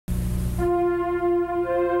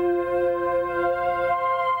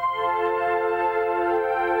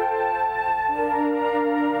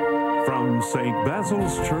From St.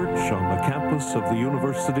 Basil's Church on the campus of the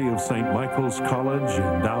University of St. Michael's College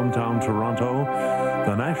in downtown Toronto,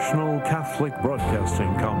 the National Catholic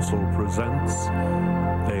Broadcasting Council presents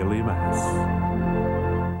Daily Mass.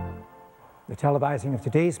 The televising of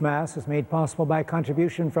today's Mass is made possible by a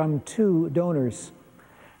contribution from two donors.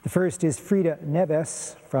 The first is Frida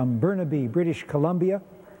Neves from Burnaby, British Columbia,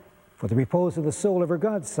 for the repose of the soul of her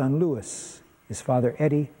godson, Louis, his father,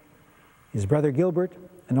 Eddie, his brother, Gilbert,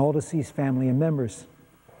 and all deceased family and members.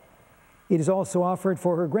 It is also offered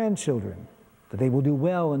for her grandchildren, that they will do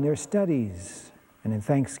well in their studies and in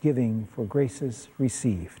thanksgiving for graces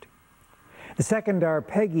received. The second are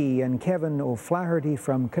Peggy and Kevin O'Flaherty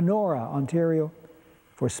from Kenora, Ontario,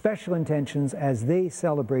 for special intentions as they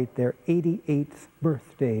celebrate their 88th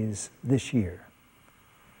birthdays this year.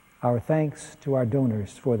 Our thanks to our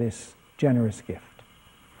donors for this generous gift.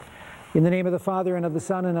 In the name of the Father, and of the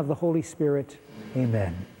Son, and of the Holy Spirit,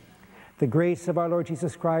 amen. The grace of our Lord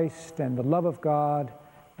Jesus Christ, and the love of God,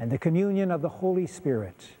 and the communion of the Holy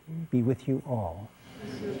Spirit be with you all.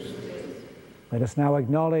 Let us now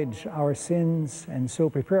acknowledge our sins, and so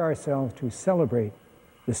prepare ourselves to celebrate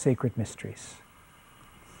the sacred mysteries.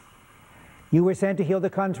 You were sent to heal the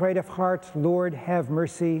contrite of heart. Lord, have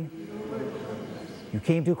mercy. You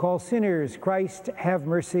came to call sinners. Christ, have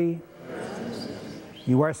mercy.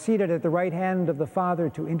 You are seated at the right hand of the Father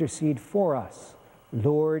to intercede for us.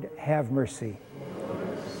 Lord, have mercy.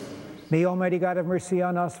 May Almighty God have mercy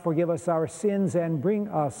on us, forgive us our sins, and bring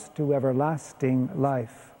us to everlasting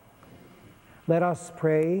life. Let us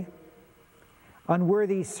pray.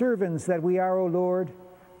 Unworthy servants that we are, O Lord,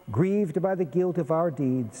 grieved by the guilt of our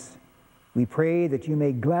deeds, we pray that you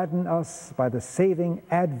may gladden us by the saving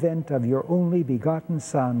advent of your only begotten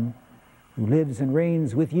Son, who lives and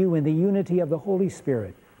reigns with you in the unity of the Holy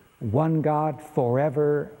Spirit, one God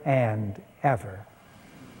forever and ever.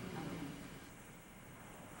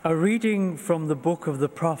 A reading from the book of the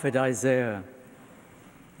prophet Isaiah.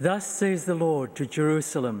 Thus says the Lord to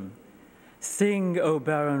Jerusalem, "Sing, O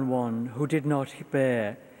barren one who did not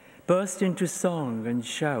bear, burst into song and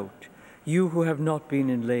shout, you who have not been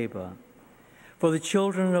in labor. For the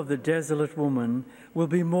children of the desolate woman will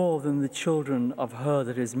be more than the children of her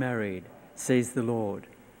that is married, says the Lord.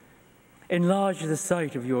 Enlarge the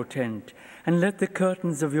site of your tent, and let the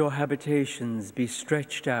curtains of your habitations be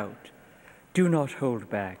stretched out. Do not hold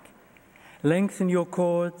back. Lengthen your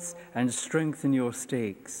cords and strengthen your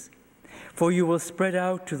stakes. For you will spread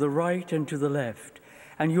out to the right and to the left,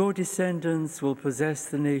 and your descendants will possess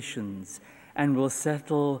the nations and will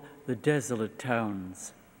settle the desolate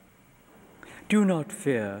towns. Do not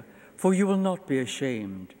fear, for you will not be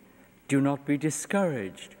ashamed. Do not be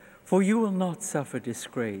discouraged, for you will not suffer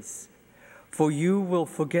disgrace. For you will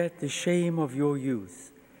forget the shame of your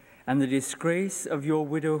youth, and the disgrace of your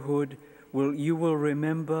widowhood you will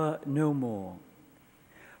remember no more.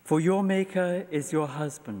 For your Maker is your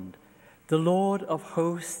husband, the Lord of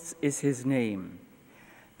hosts is his name.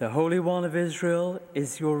 The Holy One of Israel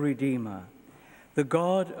is your Redeemer. The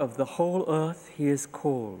God of the whole earth he is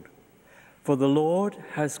called. For the Lord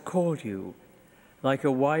has called you, like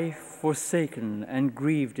a wife forsaken and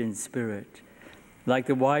grieved in spirit, like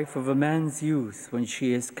the wife of a man's youth when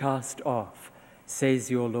she is cast off, says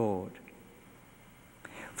your Lord.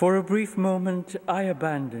 For a brief moment I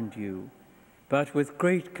abandoned you, but with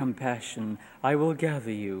great compassion I will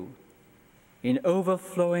gather you. In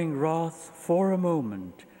overflowing wrath for a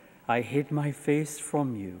moment I hid my face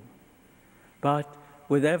from you. But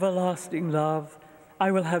with everlasting love I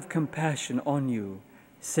will have compassion on you,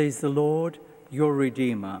 says the Lord, your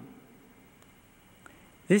Redeemer.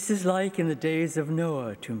 This is like in the days of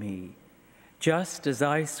Noah to me, just as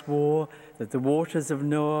I swore that the waters of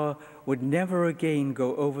Noah would never again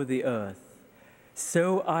go over the earth,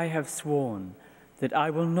 so I have sworn that I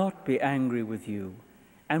will not be angry with you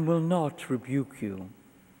and will not rebuke you.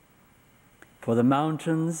 For the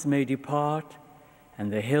mountains may depart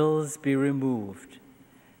and the hills be removed,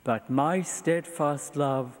 but my steadfast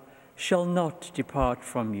love shall not depart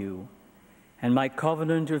from you, and my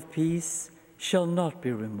covenant of peace shall not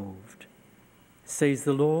be removed, says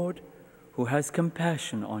the Lord, who has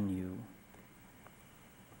compassion on you."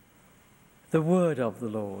 The word of the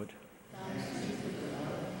Lord.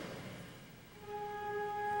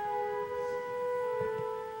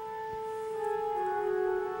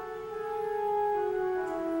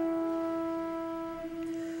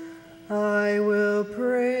 I will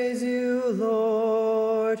praise you,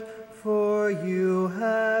 Lord, for you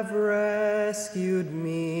have rescued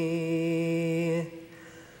me.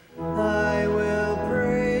 I will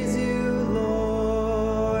praise you,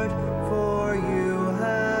 Lord, for you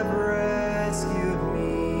have rescued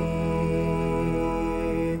me.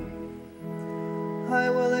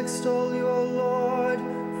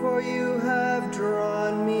 for you have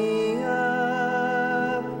drawn me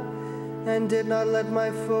up, and did not let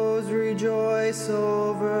my foes rejoice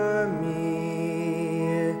over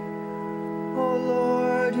me. O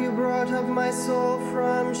Lord, you brought up my soul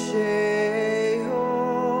from Sheol,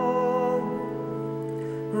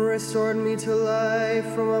 restored me to life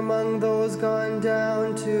from among those gone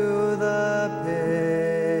down to the pit.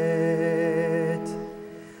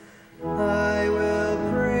 I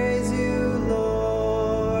will praise you,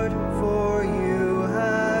 Lord, for you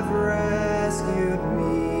have rescued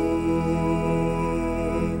me.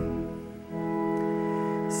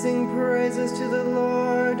 Sing praises to the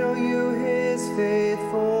Lord, O you his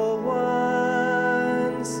faithful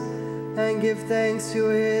ones, and give thanks to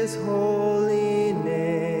his holy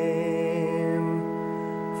name.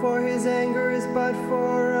 For his anger is but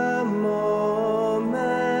for a moment,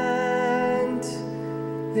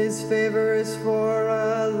 his favor is for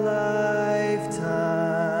a lifetime.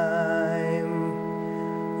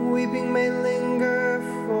 Weeping may linger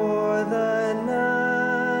for the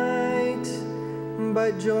night,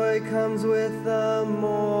 but joy comes with the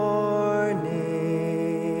morning.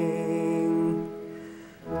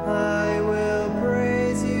 I will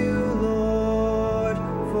praise you, Lord,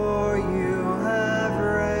 for you have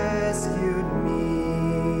rescued me.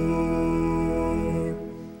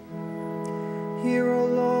 Hear, O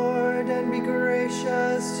Lord, and be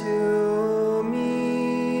gracious to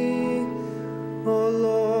me. O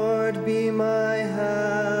Lord, be my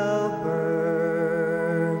helper.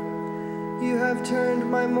 You have turned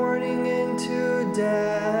my mourning into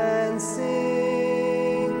dancing,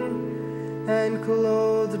 and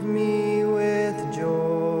clothed me with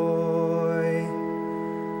joy,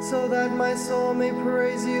 so that my soul may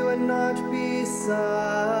praise you and not be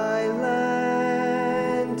silent.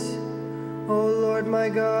 O Lord my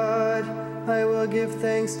God, I will give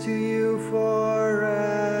thanks to you forever.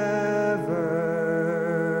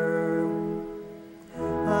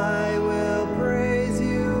 I will praise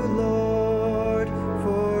you, Lord,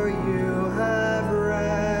 for you have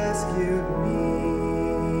rescued me.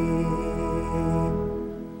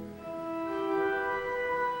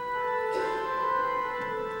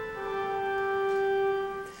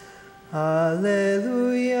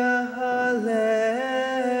 Alleluia, alleluia.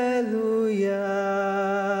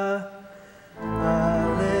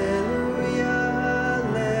 Alleluia,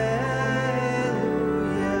 alleluia.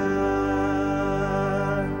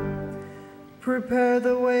 Prepare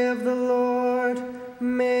the way of the Lord,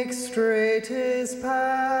 make straight his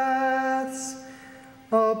paths.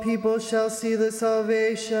 All people shall see the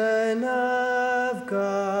salvation of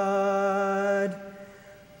God.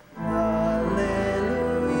 Alleluia,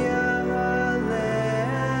 alleluia.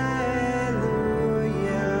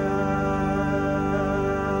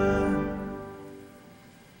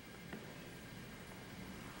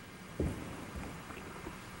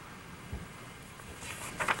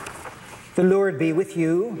 The Lord be with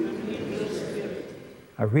you.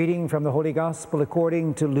 A reading from the Holy Gospel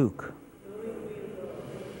according to Luke.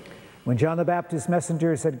 When John the Baptist's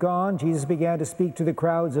messengers had gone, Jesus began to speak to the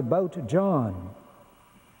crowds about John.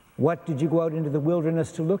 What did you go out into the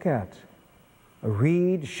wilderness to look at? A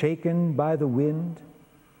reed shaken by the wind?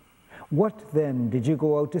 What then did you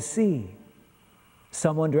go out to see?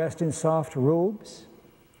 Someone dressed in soft robes?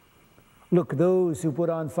 Look, those who put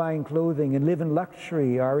on fine clothing and live in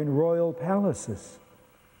luxury are in royal palaces.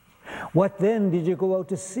 What then did you go out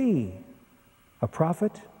to see? A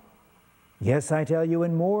prophet? Yes, I tell you,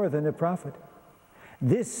 and more than a prophet.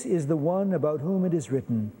 This is the one about whom it is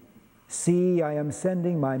written, "See, I am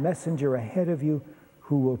sending my messenger ahead of you,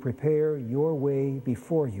 who will prepare your way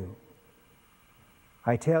before you."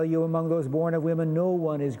 I tell you, among those born of women, no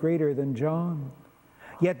one is greater than John.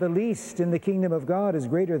 Yet the least in the kingdom of God is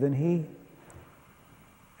greater than he.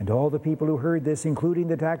 And all the people who heard this, including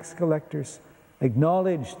the tax collectors,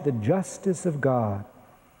 acknowledged the justice of God,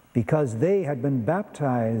 because they had been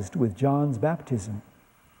baptized with John's baptism.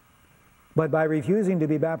 But by refusing to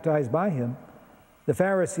be baptized by him, the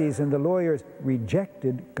Pharisees and the lawyers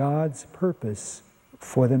rejected God's purpose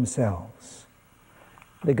for themselves.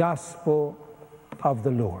 The Gospel of the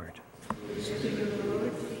Lord.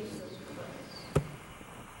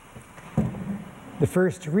 The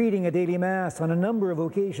first reading at daily Mass on a number of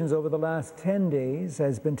occasions over the last 10 days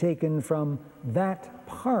has been taken from that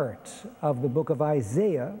part of the book of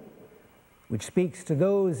Isaiah, which speaks to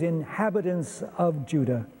those inhabitants of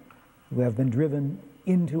Judah who have been driven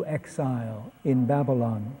into exile in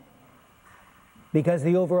Babylon. Because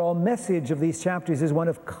the overall message of these chapters is one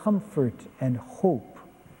of comfort and hope,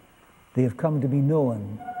 they have come to be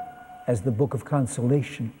known as the Book of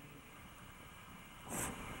Consolation.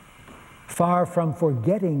 Far from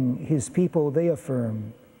forgetting his people, they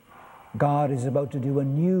affirm, God is about to do a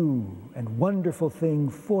new and wonderful thing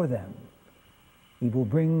for them. He will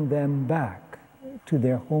bring them back to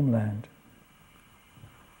their homeland.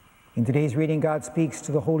 In today's reading, God speaks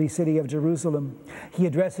to the holy city of Jerusalem. He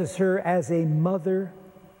addresses her as a mother,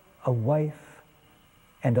 a wife,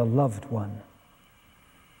 and a loved one.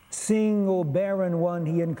 Sing, O barren one,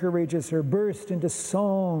 he encourages her. Burst into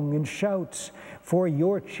song and shouts, for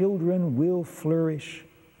your children will flourish.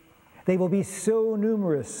 They will be so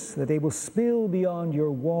numerous that they will spill beyond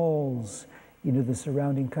your walls into the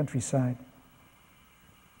surrounding countryside.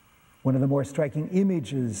 One of the more striking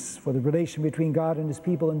images for the relation between God and his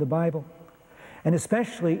people in the Bible, and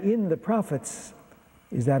especially in the prophets,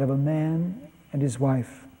 is that of a man and his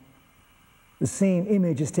wife. The same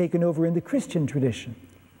image is taken over in the Christian tradition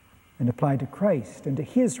and applied to Christ and to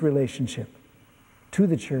his relationship to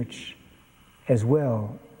the church as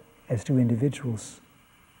well as to individuals.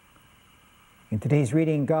 In today's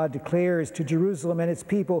reading, God declares to Jerusalem and its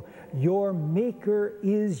people, your Maker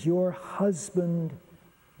is your husband.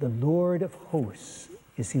 The Lord of hosts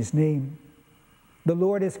is his name. The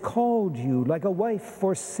Lord has called you like a wife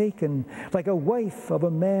forsaken, like a wife of a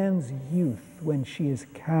man's youth when she is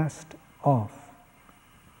cast off.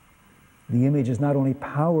 The image is not only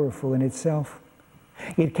powerful in itself,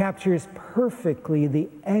 it captures perfectly the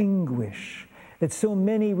anguish that so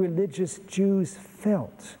many religious Jews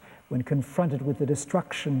felt when confronted with the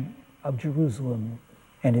destruction of Jerusalem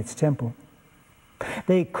and its temple.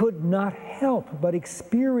 They could not help but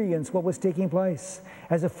experience what was taking place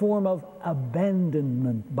as a form of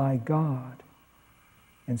abandonment by God.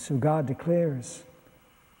 And so God declares,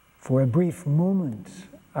 for a brief moment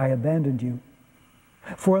I abandoned you.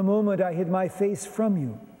 For a moment I hid my face from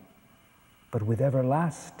you. But with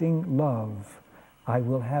everlasting love I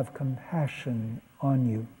will have compassion on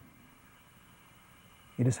you.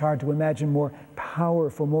 It is hard to imagine more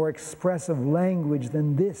powerful, more expressive language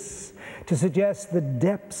than this to suggest the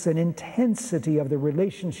depths and intensity of the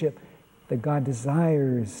relationship that God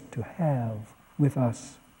desires to have with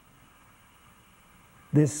us.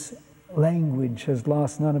 This language has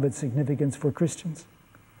lost none of its significance for Christians.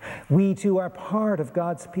 We too are part of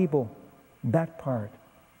God's people, that part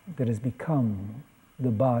that has become the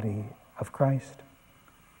body of Christ.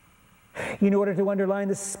 In order to underline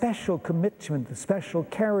the special commitment, the special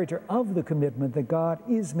character of the commitment that God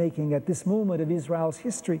is making at this moment of Israel's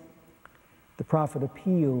history, the prophet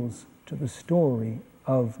appeals to the story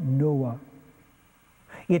of Noah.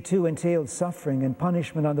 It too entailed suffering and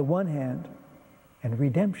punishment on the one hand, and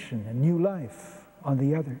redemption and new life on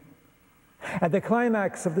the other. At the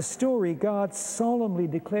climax of the story, God solemnly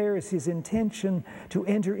declares his intention to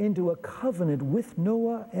enter into a covenant with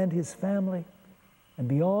Noah and his family, and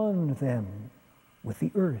beyond them with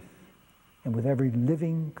the earth and with every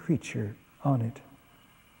living creature on it.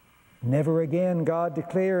 Never again, God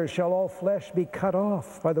declares, shall all flesh be cut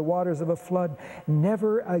off by the waters of a flood.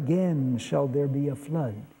 Never again shall there be a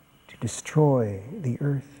flood to destroy the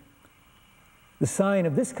earth. The sign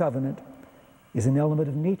of this covenant is an element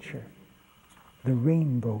of nature, the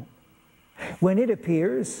rainbow. When it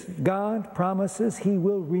appears, God promises he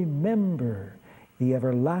will remember the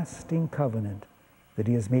everlasting covenant that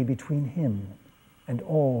he has made between him and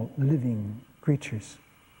all living creatures.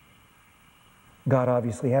 God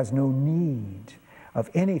obviously has no need of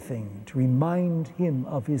anything to remind him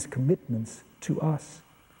of his commitments to us.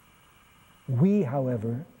 We,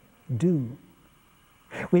 however, do.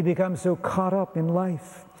 We become so caught up in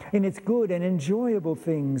life, in its good and enjoyable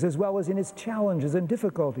things, as well as in its challenges and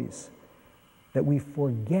difficulties, that we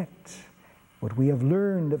forget what we have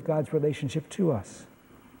learned of God's relationship to us,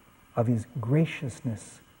 of his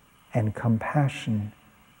graciousness and compassion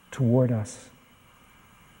toward us.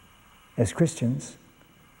 As Christians,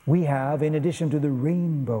 we have, in addition to the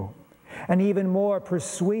rainbow, an even more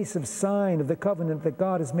persuasive sign of the covenant that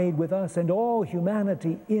God has made with us and all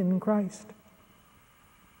humanity in Christ.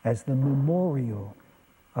 As the memorial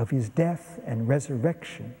of his death and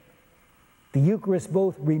resurrection, the Eucharist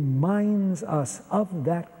both reminds us of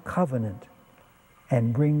that covenant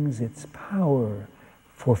and brings its power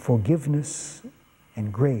for forgiveness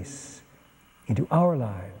and grace into our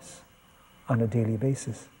lives on a daily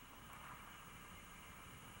basis.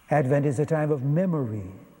 Advent is a time of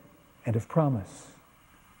memory and of promise.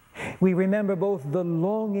 We remember both the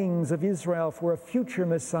longings of Israel for a future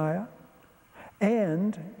Messiah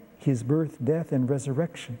and his birth, death, and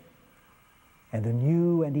resurrection, and a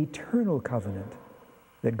new and eternal covenant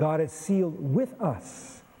that God has sealed with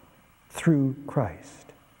us through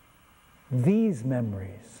Christ. These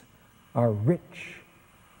memories are rich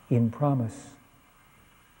in promise.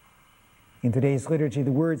 In today's liturgy,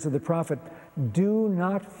 the words of the prophet, "Do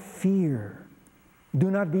not fear, do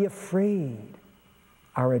not be afraid,"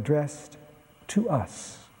 are addressed to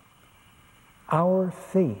us. Our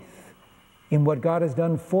faith in what God has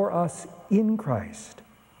done for us in Christ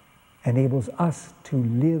enables us to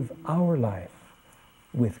live our life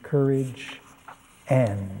with courage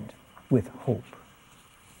and with hope.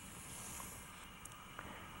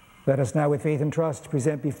 Let us now, with faith and trust,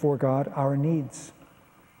 present before God our needs.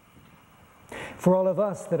 For all of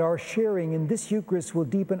us, that our sharing in this Eucharist will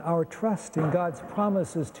deepen our trust in God's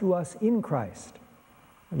promises to us in Christ,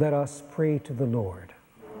 let us pray to the Lord.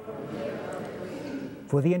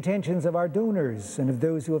 For the intentions of our donors and of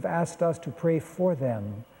those who have asked us to pray for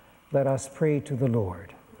them, let us pray to the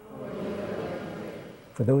Lord.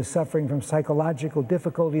 For those suffering from psychological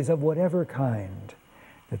difficulties of whatever kind,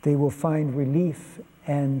 that they will find relief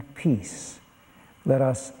and peace, let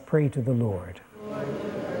us pray to the Lord.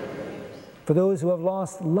 For those who have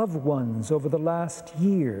lost loved ones over the last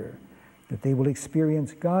year, that they will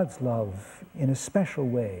experience God's love in a special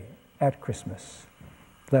way at Christmas,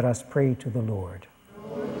 let us pray to the Lord.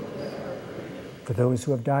 For those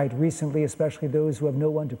who have died recently, especially those who have no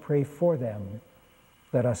one to pray for them,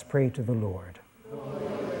 let us pray to the Lord.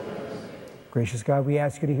 Gracious God, we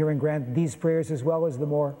ask you to hear and grant these prayers as well as the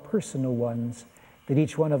more personal ones that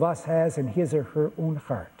each one of us has in his or her own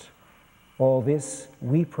heart. All this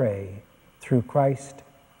we pray through Christ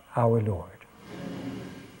our Lord.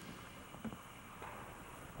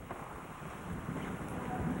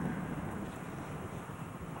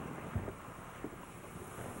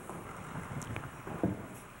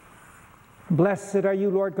 Blessed are you,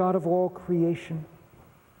 Lord God of all creation,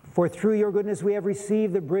 for through your goodness we have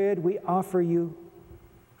received the bread we offer you,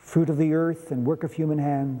 fruit of the earth and work of human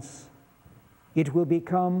hands. It will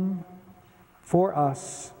become for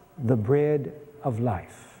us the bread of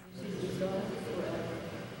life.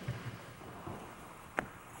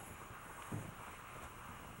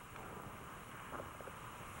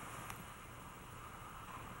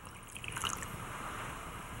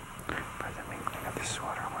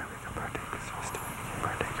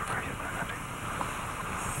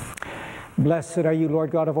 Blessed are you, Lord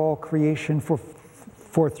God of all creation,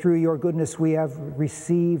 for through your goodness we have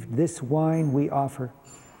received this wine we offer,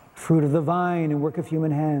 fruit of the vine and work of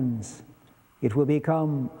human hands. It will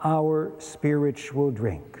become our spiritual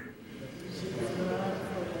drink.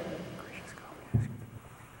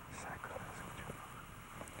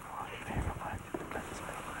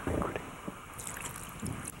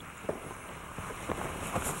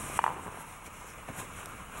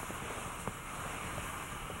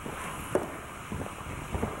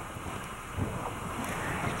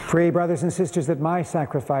 Pray, brothers and sisters, that my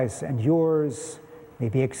sacrifice and yours may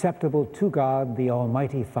be acceptable to God, the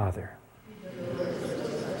Almighty Father.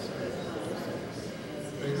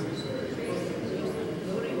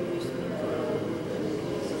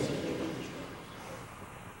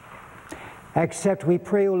 Accept, we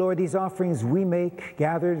pray, O Lord, these offerings we make,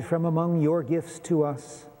 gathered from among your gifts to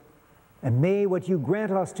us, and may what you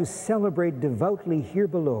grant us to celebrate devoutly here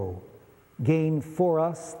below gain for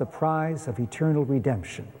us the prize of eternal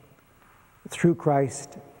redemption. Through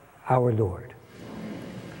Christ our Lord.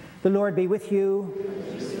 The Lord be with you.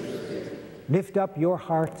 Lift up your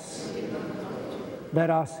hearts. Let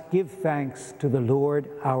us give thanks to the Lord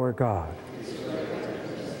our God.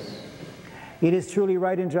 It is truly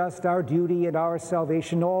right and just, our duty and our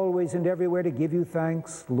salvation, always and everywhere to give you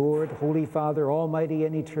thanks, Lord, Holy Father, Almighty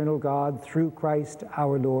and eternal God, through Christ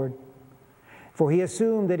our Lord. For he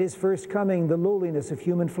assumed at his first coming the lowliness of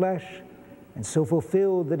human flesh, and so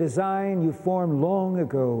fulfilled the design you formed long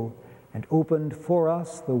ago and opened for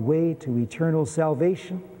us the way to eternal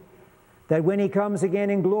salvation, that when he comes again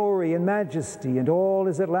in glory and majesty and all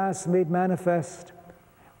is at last made manifest,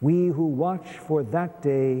 we who watch for that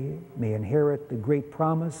day may inherit the great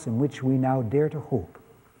promise in which we now dare to hope.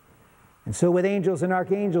 And so with angels and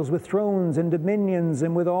archangels, with thrones and dominions,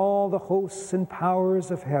 and with all the hosts and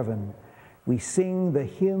powers of heaven, we sing the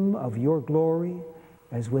hymn of your glory,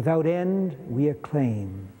 as without end we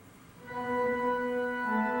acclaim.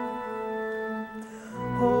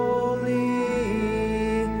 Holy,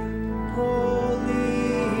 holy,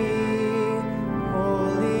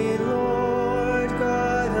 holy Lord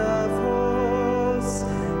God of hosts,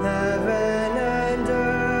 heaven and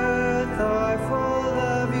earth are full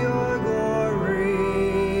of your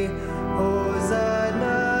glory.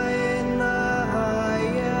 Hosanna in the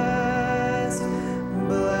highest.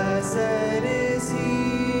 Blessed is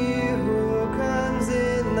he who comes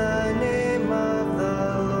in the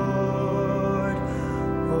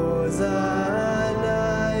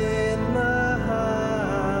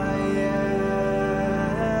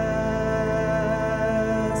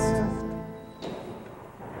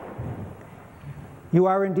You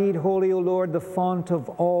are indeed holy, O Lord, the font of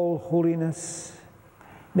all holiness.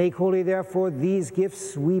 Make holy, therefore, these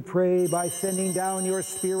gifts, we pray, by sending down your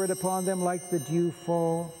Spirit upon them like the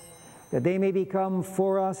dewfall, that they may become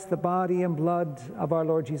for us the body and blood of our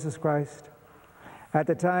Lord Jesus Christ. At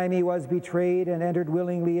the time he was betrayed and entered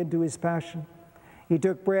willingly into his passion, he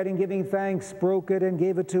took bread and giving thanks, broke it and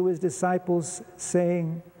gave it to his disciples,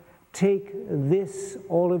 saying, "Take this,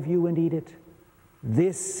 all of you, and eat it.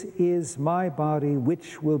 This is my body,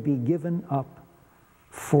 which will be given up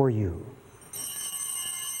for you."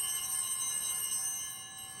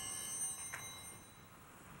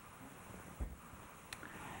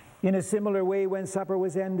 In a similar way, when supper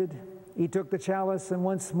was ended, he took the chalice, and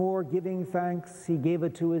once more giving thanks, he gave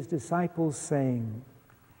it to his disciples, saying,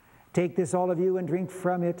 "Take this, all of you, and drink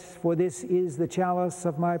from it, for this is the chalice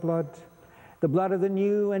of my blood, the blood of the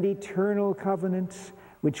new and eternal covenant,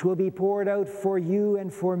 which will be poured out for you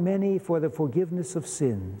and for many for the forgiveness of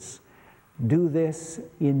sins. Do this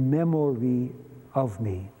in memory of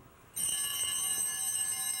me."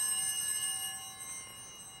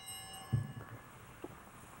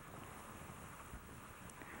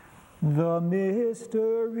 The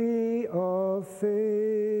mystery of faith.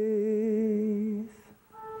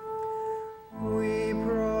 We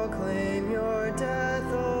proclaim your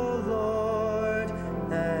death, O Lord,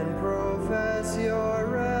 and profess your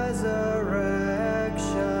resurrection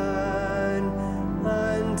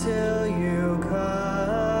until you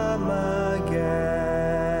come again.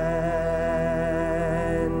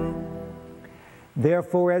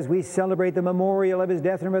 Therefore, as we celebrate the memorial of his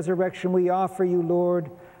death and resurrection, we offer you, Lord,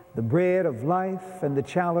 the bread of life and the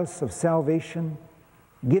chalice of salvation,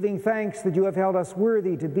 giving thanks that you have held us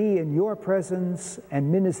worthy to be in your presence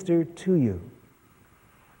and minister to you.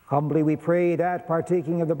 Humbly we pray that,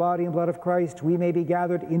 partaking of the body and blood of Christ, we may be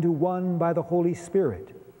gathered into one by the Holy Spirit.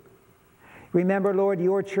 Remember, Lord,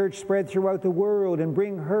 your church spread throughout the world, and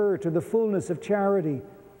bring her to the fullness of charity,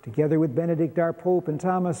 together with Benedict our Pope and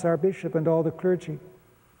Thomas our Bishop and all the clergy.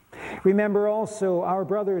 Remember also our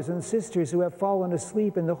brothers and sisters who have fallen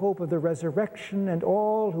asleep in the hope of the resurrection, and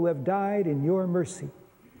all who have died in your mercy.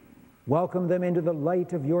 Welcome them into the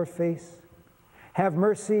light of your face. Have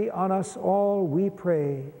mercy on us all, we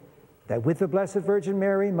pray, that with the Blessed Virgin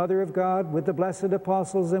Mary, Mother of God, with the blessed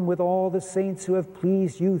apostles, and with all the saints who have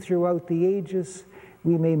pleased you throughout the ages,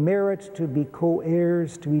 we may merit to be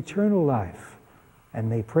co-heirs to eternal life, and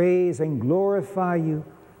may praise and glorify you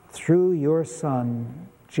through your Son,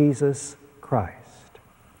 Jesus Christ.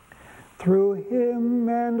 Through him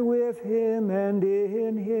and with him and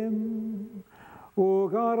in him, O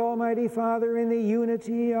God, Almighty Father, in the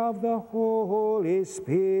unity of the Holy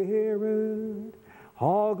Spirit,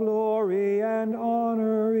 all glory and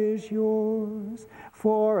honor is yours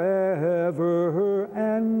forever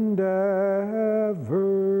and ever.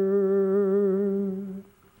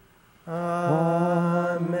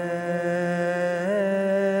 Amen.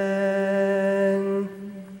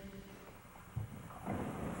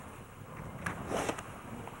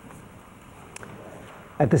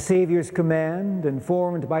 At the Savior's command, and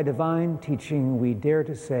formed by divine teaching, we dare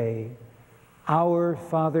to say, "Our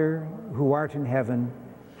Father, who art in heaven,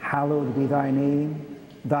 hallowed be thy name.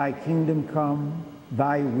 Thy kingdom come,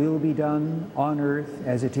 thy will be done on earth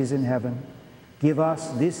as it is in heaven. Give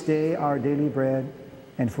us this day our daily bread,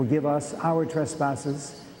 and forgive us our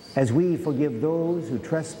trespasses, as we forgive those who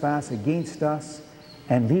trespass against us.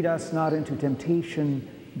 And lead us not into temptation,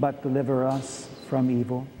 but deliver us from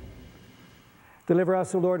evil." Deliver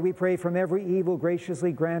us, O Lord, we pray, from every evil.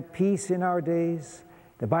 Graciously grant peace in our days,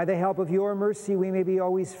 that by the help of your mercy we may be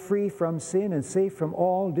always free from sin and safe from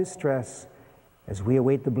all distress, as we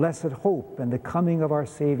await the blessed hope and the coming of our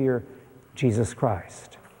Savior, Jesus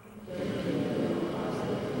Christ.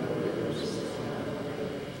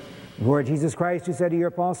 Lord Jesus Christ, who said to your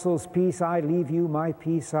apostles, "Peace I leave you, my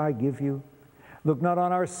peace I give you," look not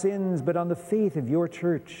on our sins, but on the faith of your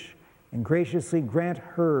church, and graciously grant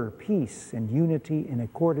her peace and unity in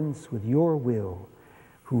accordance with your will,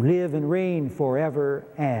 who live and reign forever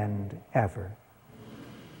and ever.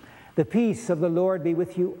 The peace of the Lord be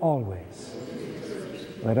with you always.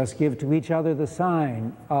 Let us give to each other the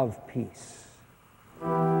sign of peace.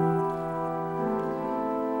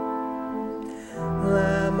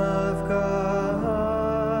 Lamb of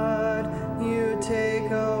God, you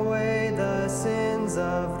take away the sins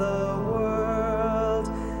of the world.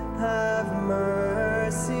 Have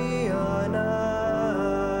mercy on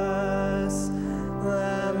us.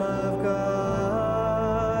 Lamb of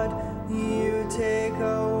God, you take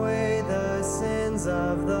away the sins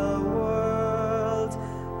of the world.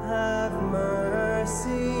 Have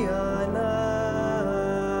mercy on us.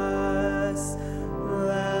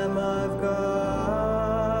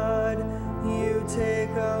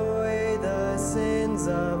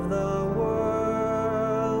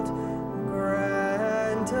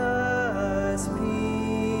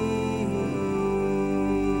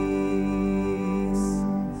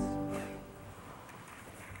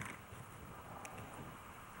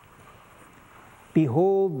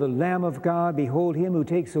 Behold the Lamb of God, behold him who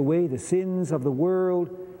takes away the sins of the world.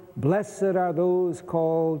 Blessed are those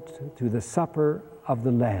called to the supper of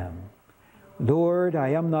the Lamb. Lord, I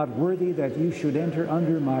am not worthy that you should enter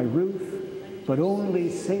under my roof, but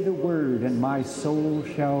only say the word, and my soul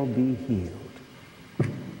shall be healed.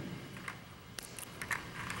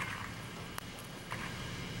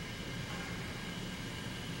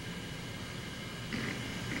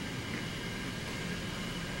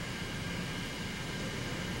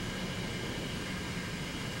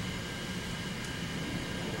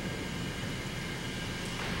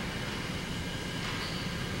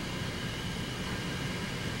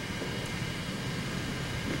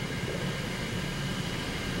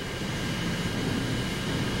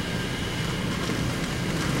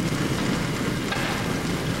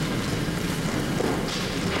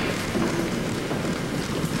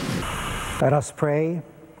 Let us pray.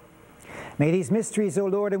 May these mysteries, O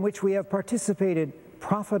Lord, in which we have participated,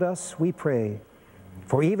 profit us, we pray.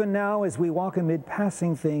 For even now, as we walk amid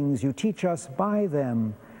passing things, you teach us by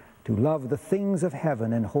them to love the things of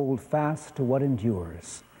heaven and hold fast to what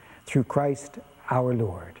endures. Through Christ our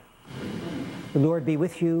Lord. The Lord be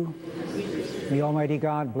with you. May Almighty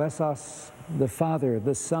God bless us, the Father,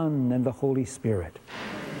 the Son, and the Holy Spirit.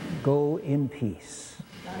 Go in peace.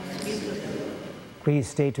 Please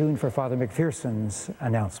stay tuned for Father McPherson's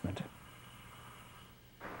announcement.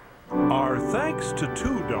 Our thanks to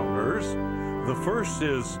two donors. The first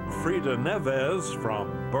is Frida Neves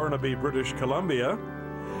from Burnaby, British Columbia,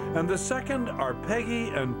 and the second are Peggy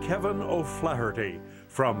and Kevin O'Flaherty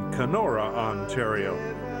from Kenora, Ontario.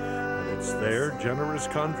 And it's their generous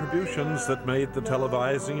contributions that made the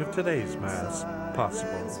televising of today's Mass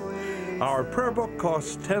possible. Our prayer book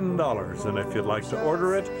costs $10, and if you'd like to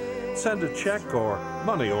order it, send a check or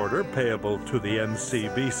money order payable to the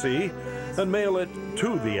NCBC and mail it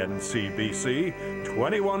to the NCBC,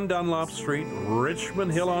 21 Dunlop Street,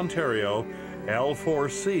 Richmond Hill, Ontario,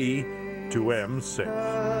 L4C 2M6.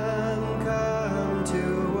 Come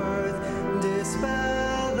to earth,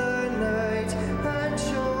 dispel the night, and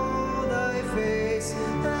show thy face,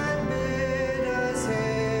 and bid us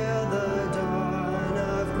hail the dawn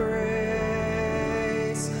of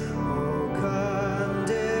grace. O come,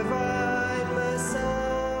 divine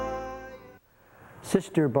Messiah.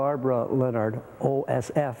 Sister Barbara Leonard,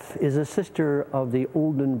 OSF, is a sister of the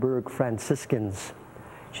Oldenburg Franciscans.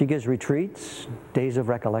 She gives retreats, days of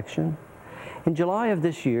recollection. In July of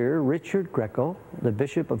this year, Richard Greco, the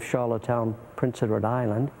Bishop of Charlottetown, Prince Edward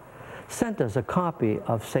Island, sent us a copy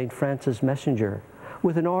of St. Francis Messenger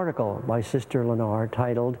with an article by Sister Leonard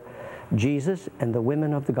titled, Jesus and the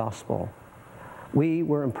Women of the Gospel. We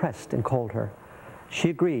were impressed and called her.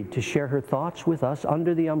 She agreed to share her thoughts with us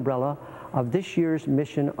under the umbrella of this year's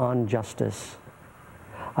mission on justice.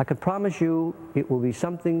 I can promise you it will be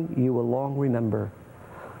something you will long remember.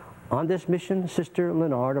 On this mission, Sister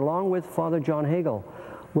Leonard, along with Father John Hagel,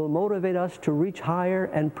 will motivate us to reach higher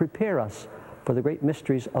and prepare us for the great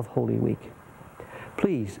mysteries of Holy Week.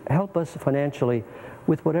 Please help us financially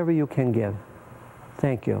with whatever you can give.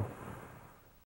 Thank you.